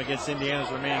zone against Indiana's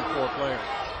remaining 4 players.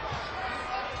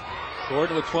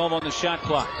 Gordon with 12 on the shot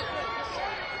clock.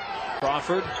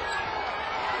 Crawford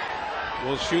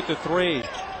will shoot the 3.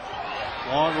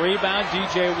 Long rebound,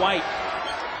 DJ White.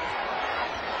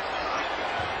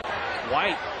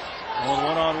 White going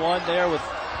one-on-one there with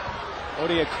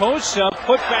Odiakosa.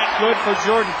 Put back good for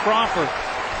Jordan Crawford.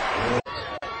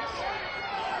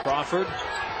 Crawford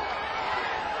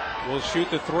will shoot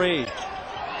the 3.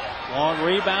 Long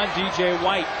rebound, DJ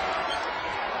White.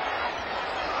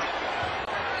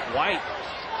 White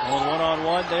going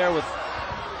one-on-one there with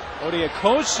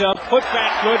Odiakosa. Put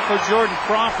back good for Jordan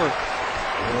Crawford.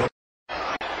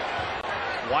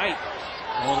 White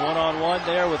going one-on-one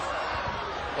there with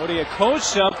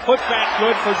Odiakosa. Put back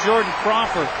good for Jordan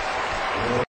Crawford.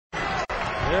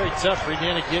 Very tough for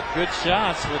Indiana to get good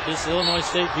shots with this Illinois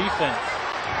State defense.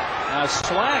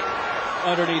 Slack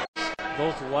underneath.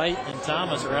 Both White and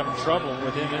Thomas are having trouble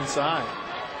with him inside.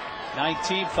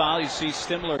 19 foul. You see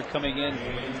Stimler coming in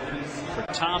for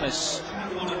Thomas.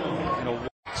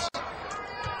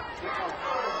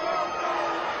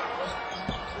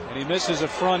 And he misses a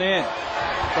front end,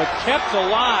 but kept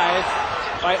alive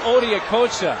by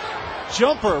Odiakosa.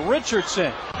 Jumper,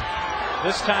 Richardson.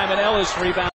 This time an Ellis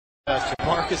rebound.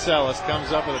 Marcus Ellis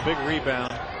comes up with a big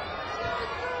rebound.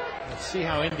 Let's see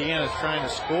how Indiana's trying to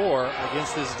score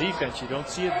against this defense. You don't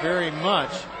see it very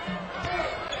much.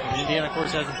 And Indiana, of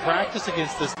course, hasn't practiced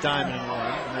against this diamond and one,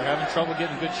 and they're having trouble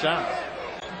getting good shots.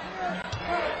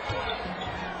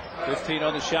 15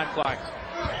 on the shot clock.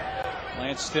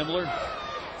 Lance Stimler.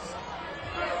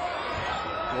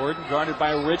 Gordon guarded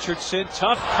by Richardson.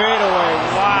 Tough fadeaway.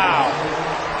 Wow.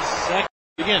 Second.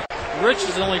 Again, Rich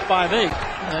is only 5'8".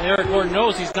 Eric Gordon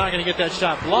knows he's not going to get that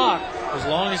shot blocked. As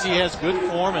long as he has good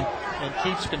form and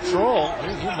keeps control,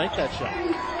 he'll make that shot.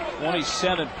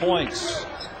 27 points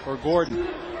for Gordon.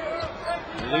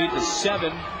 The lead to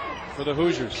 7 for the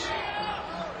Hoosiers.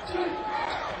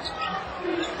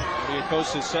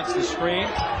 Odiakosa sets the screen.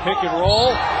 Pick and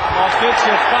roll.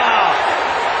 Offensive foul.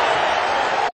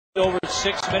 Over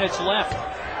 6 minutes left.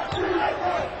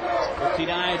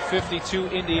 59-52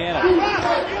 Indiana.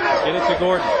 Get it to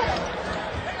Gordon.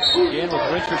 Again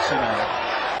with Richardson on it.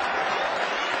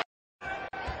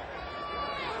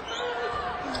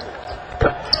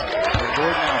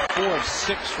 Gordon now 4 of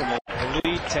 6 from the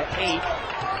lead to 8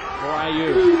 for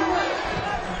IU.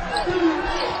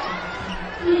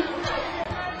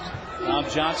 Tom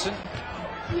Johnson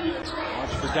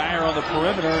wants for Dyer on the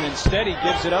perimeter, and instead he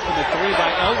gives it up, and the 3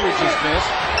 by Eldridge is missed.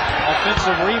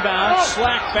 Offensive rebound,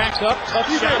 Slack back up, tough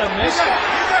shot, a miss.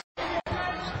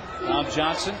 Tom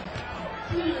Johnson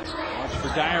wants for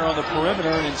Dyer on the perimeter,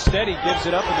 and instead he gives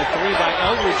it up, and the 3 by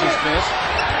Eldridge is missed.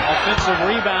 Offensive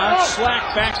rebound,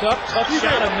 Slack back up, tough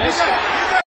shot, a miss.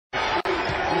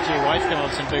 DJ White's going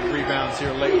on some big rebounds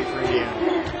here lately for Indiana.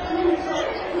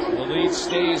 The lead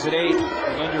stays at 8 with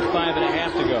under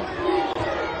 5.5 to go.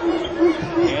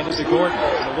 Handed to Gordon. A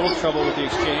little trouble with the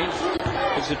exchange.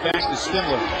 Gives it back to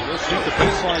Stimler. He'll shoot the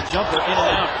baseline jumper in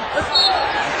and out.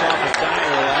 That's off of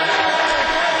Dyer.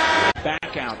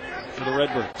 Back out for the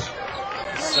Redbirds.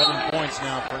 7 points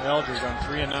now for Eldridge on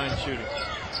 3 of 9 shooting.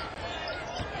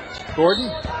 Gordon.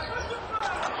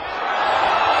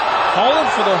 Calling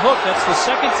for the hook. That's the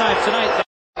second time tonight.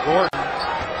 Gordon.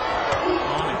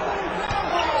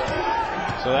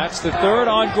 So that's the 3rd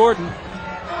on Gordon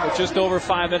with just over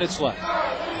 5 minutes left.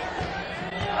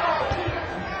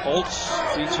 Holtz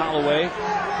beats Holloway.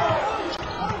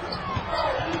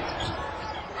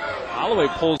 Holloway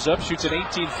pulls up, shoots an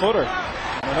 18-footer.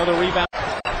 Another rebound.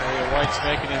 White's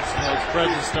making his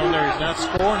presence known there. He's not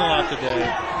scoring a lot today.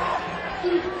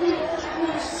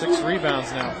 6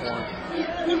 rebounds now for him.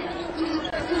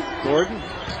 Gordon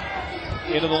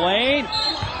into the lane.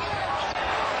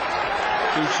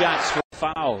 2 shots for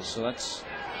fouls, so that's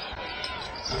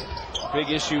a big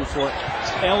issue for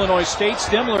Illinois State.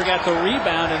 Stimler got the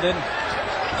rebound, and then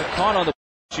caught on the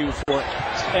issue for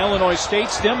Illinois State.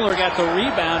 Stimler got the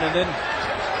rebound, and then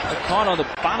caught on the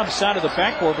bottom side of the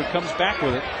backboard, but comes back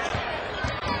with it.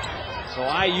 So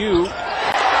IU,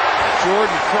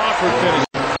 Jordan Crawford finishes.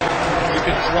 You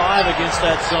can drive against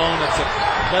that zone. That's the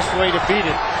best way to beat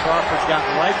it. Crawford got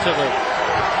right to the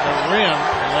rim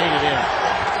and laid it in.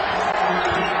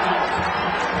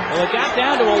 Well, it got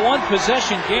down to a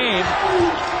one-possession game.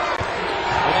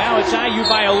 And now it's IU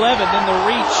by 11. Then the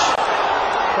reach.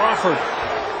 Crawford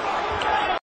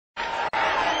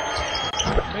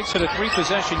makes it a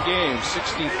three-possession game.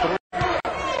 63.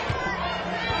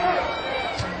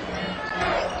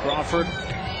 Crawford.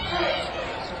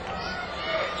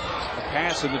 A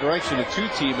pass in the direction of two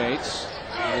teammates.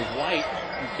 It was White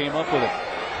who came up with it.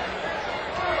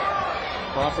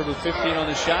 Crawford with 15 on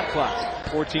the shot clock.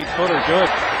 14-footer, good.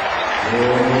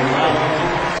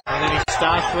 Wow. And then he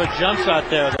stops for a jump shot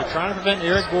there. They're trying to prevent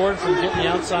Eric Gordon from getting the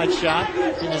outside shot,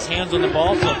 getting his hands on the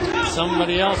ball. So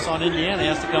somebody else on Indiana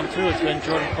has to come through. It's been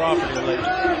Jordan Crawford here lately.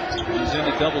 He's in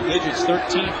the double digits,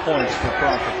 13 points for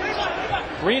Crawford.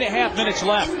 3.5 minutes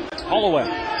left. Holloway.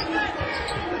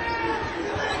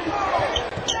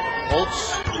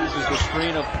 Holtz uses the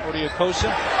screen of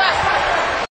Ortiokosa.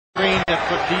 Screen that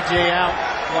put DJ out,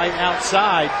 right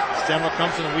outside. Stemler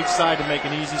comes to the weak side to make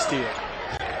an easy steal.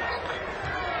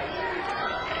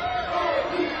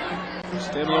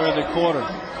 Stemler in the corner.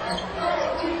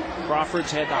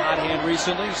 Crawford's had the hot hand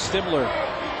recently. Stemler.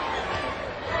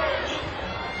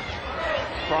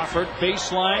 Crawford,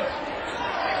 baseline.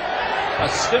 A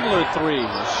Stemler three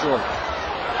is short.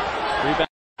 Rebound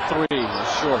three is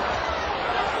short.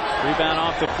 Rebound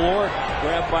off the floor.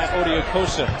 Grabbed by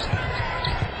Ortiokosa.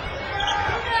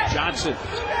 Johnson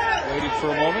waiting for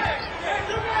a moment.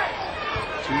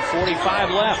 2:45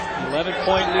 left.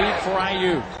 11-point lead for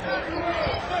IU.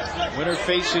 Winner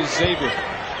faces Xavier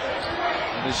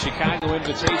in the Chicago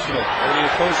Invitational.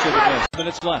 Ortiokosa to win.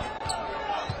 Minutes left.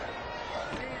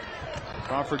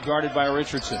 Crawford guarded by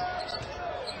Richardson.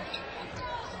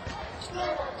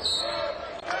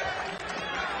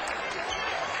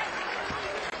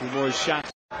 Two more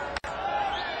shots.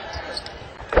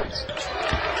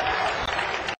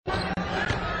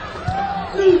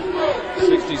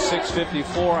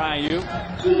 .56-54 IU.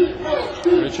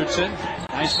 Richardson.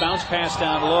 Nice bounce pass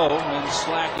down low, and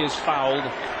Slack is fouled.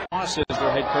 Says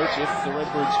their head coach if the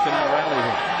Redbirds cannot rally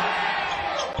here.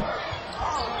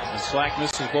 And Slack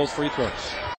misses both free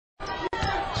throws.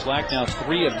 Slack now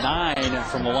 3 of 9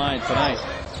 from the line tonight.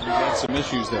 He's had some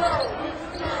issues there.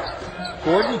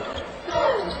 Gordon.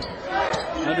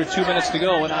 Under 2 minutes to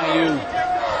go, and IU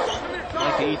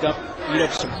like to eat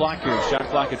up some clock here. Shot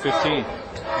clock at 15.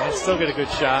 They still get a good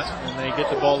shot, and they get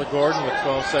the ball to Gordon with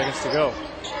 12 seconds to go.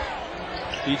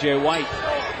 DJ White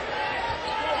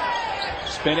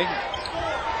spinning.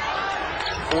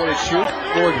 4 to shoot.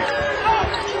 Gordon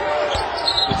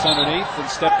gets underneath and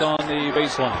stepped on the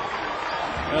baseline.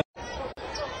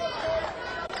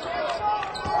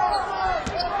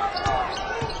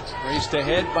 Raced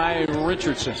ahead by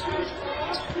Richardson.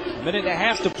 1.5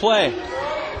 minutes to play.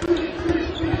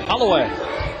 Holloway.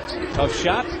 Tough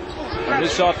shot. And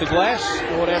this off the glass.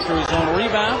 Going after his own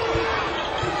rebound.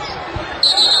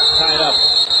 Tied up.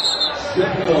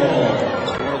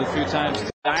 One of the few times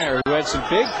Dyer, who had some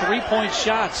big three-point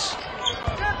shots,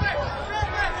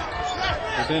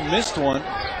 but then missed one.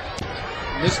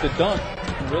 Missed the dunk.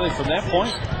 And really from that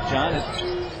point, John, it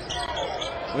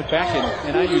went back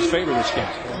in IU's favor this game.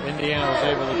 Indiana was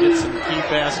able to get some key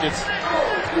baskets.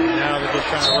 Now they're just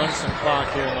trying to run some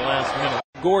clock here in the last minute.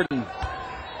 Gordon.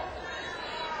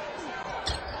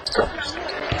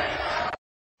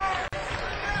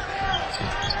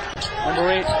 Number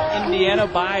 8, Indiana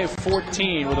by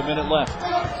 14 with a minute left.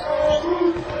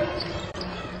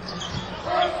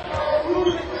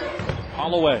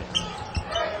 Holloway.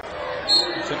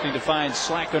 Attempting to find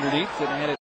Slack underneath and had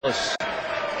it.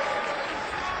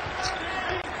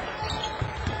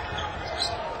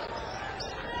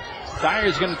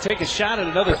 Dyer's going to take a shot at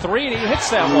another three, and he hits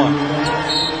that one.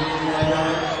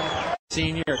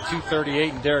 Senior at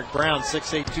 238 and Derek Brown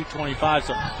 6'8", 225,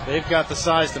 so they've got the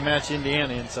size to match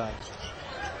Indiana inside.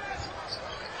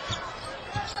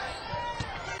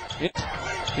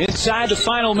 Inside the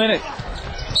final minute.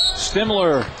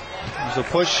 Stemler. There's a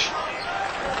push.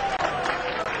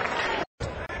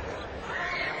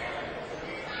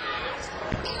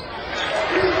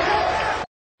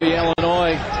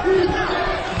 Illinois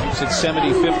keeps it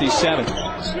 70-57.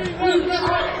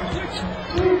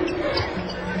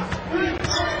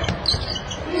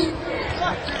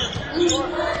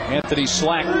 Anthony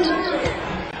Slack.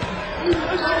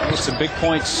 Some big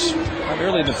points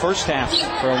primarily in the first half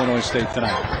for Illinois State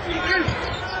tonight.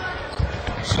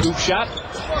 Scoop shot.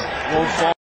 Won't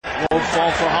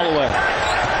fall for Holloway.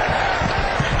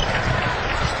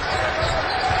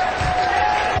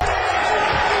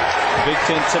 Big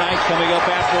Ten tonight coming up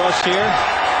after us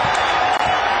here.